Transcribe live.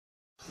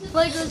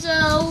Michael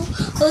Show.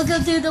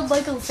 Welcome to the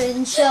Michael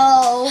Finn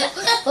Show.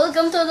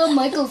 Welcome to the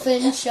Michael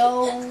Finn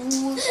Show.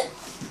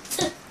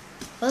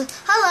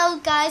 Hello,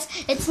 guys.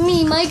 It's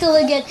me, Michael,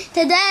 again.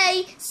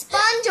 Today,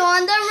 Sponge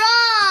on the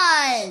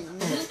run.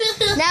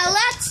 Now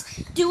let's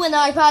do an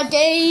iPod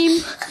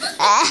game.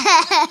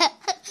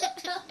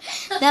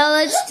 Now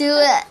let's do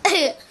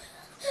it.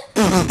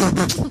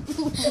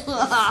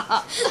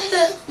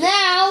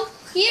 Now,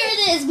 here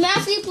it is.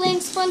 Matthew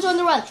playing Sponge on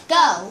the run.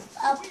 Go.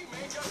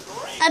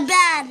 I'm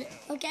bad.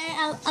 Okay,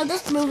 I'll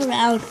just move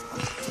around.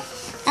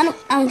 I'm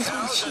just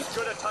gonna shield. As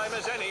good a time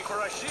as any for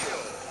a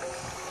shield.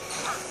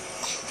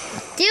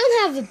 Do you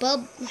have a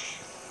bub?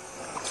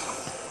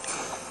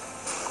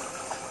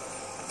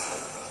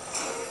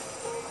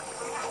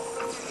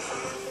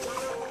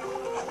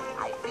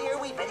 I fear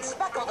we've been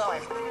speckled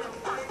on.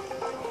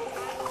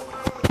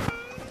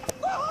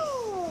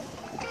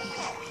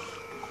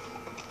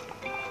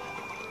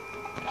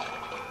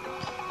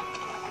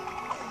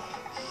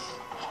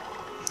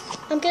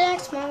 I'm gonna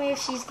ask Mommy if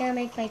she's gonna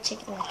make my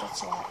chicken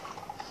nuggets yet.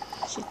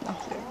 She's not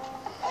here.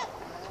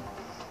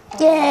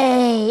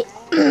 Yay!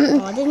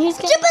 Oh, then who's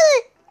gonna...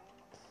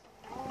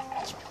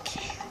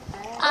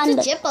 I'm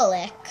What's a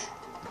Jippalick?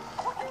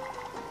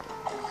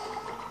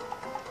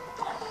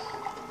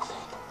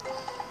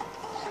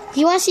 Do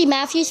you want to see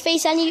Matthew's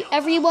face,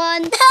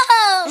 everyone?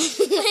 No!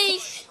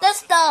 Please,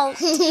 let's go.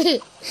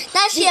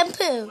 That's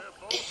shampoo. We're both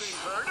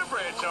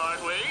invertebrates,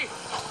 aren't we?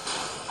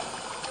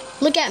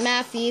 Look at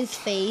Matthew's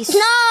face.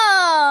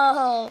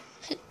 No!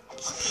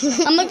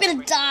 I'm not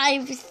gonna die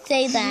if you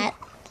say that.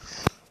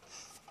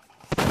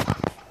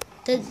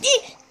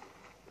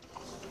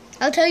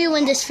 I'll tell you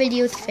when this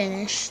video is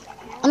finished.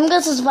 I'm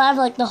gonna survive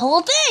like the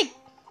whole thing.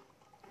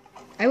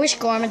 I wish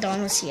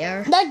Garmadon was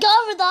here. Not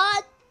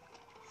Garmadon.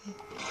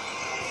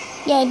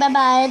 Yay, bye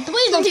bye.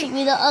 Please don't take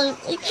me to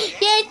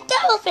yay,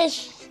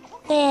 Jellyfish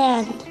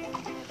Land.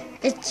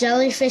 It's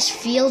Jellyfish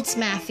Fields,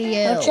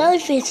 Matthew. Oh,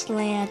 Jellyfish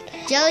Land.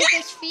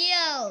 Jellyfish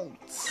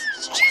Fields.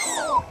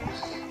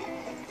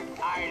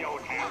 I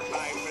don't have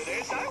time for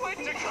this. I went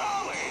to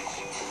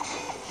college.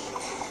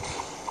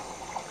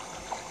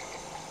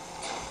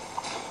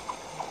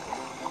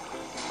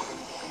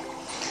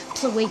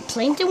 So wait,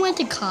 Plankton went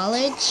to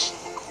college?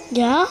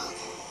 Yeah?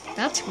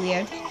 That's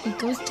weird. He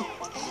goes to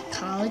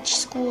college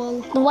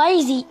school. But why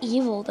is he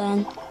evil then?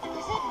 Is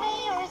it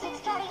me, or is it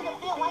starting to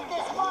feel like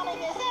this bombing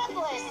is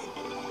endless?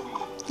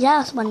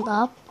 Yeah,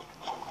 SpongeBob.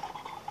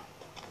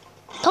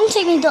 Don't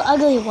take me to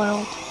Ugly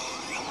World.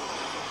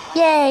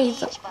 Yay!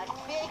 But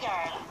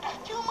bigger.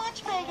 Too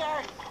much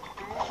bigger.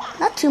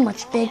 Not too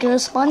much bigger,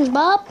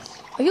 SpongeBob.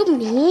 Are you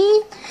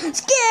mean?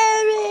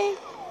 Scary!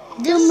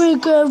 You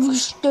make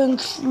everything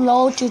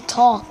slow to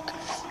talk.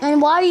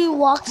 And why do you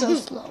walk so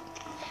slow?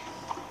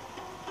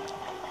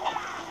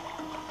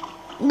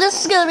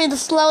 This is gonna be the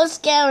slowest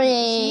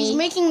scary.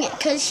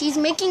 She's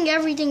making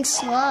everything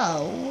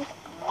slow.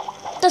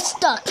 Just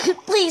stuck.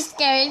 Please,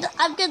 scary.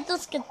 I'm gonna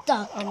just get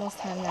stuck. Almost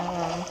time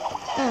now.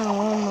 Oh,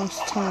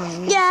 almost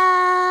time.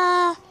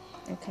 Yeah.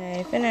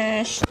 Okay,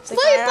 finished. Say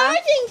Wait, bye, but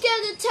I didn't get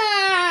a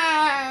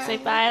turn. Say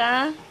bye,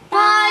 Anna.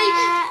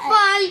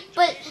 Bye.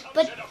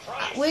 But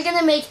we're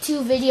gonna make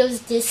 2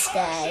 videos this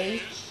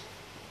day.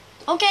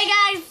 Okay,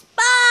 guys.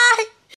 Bye.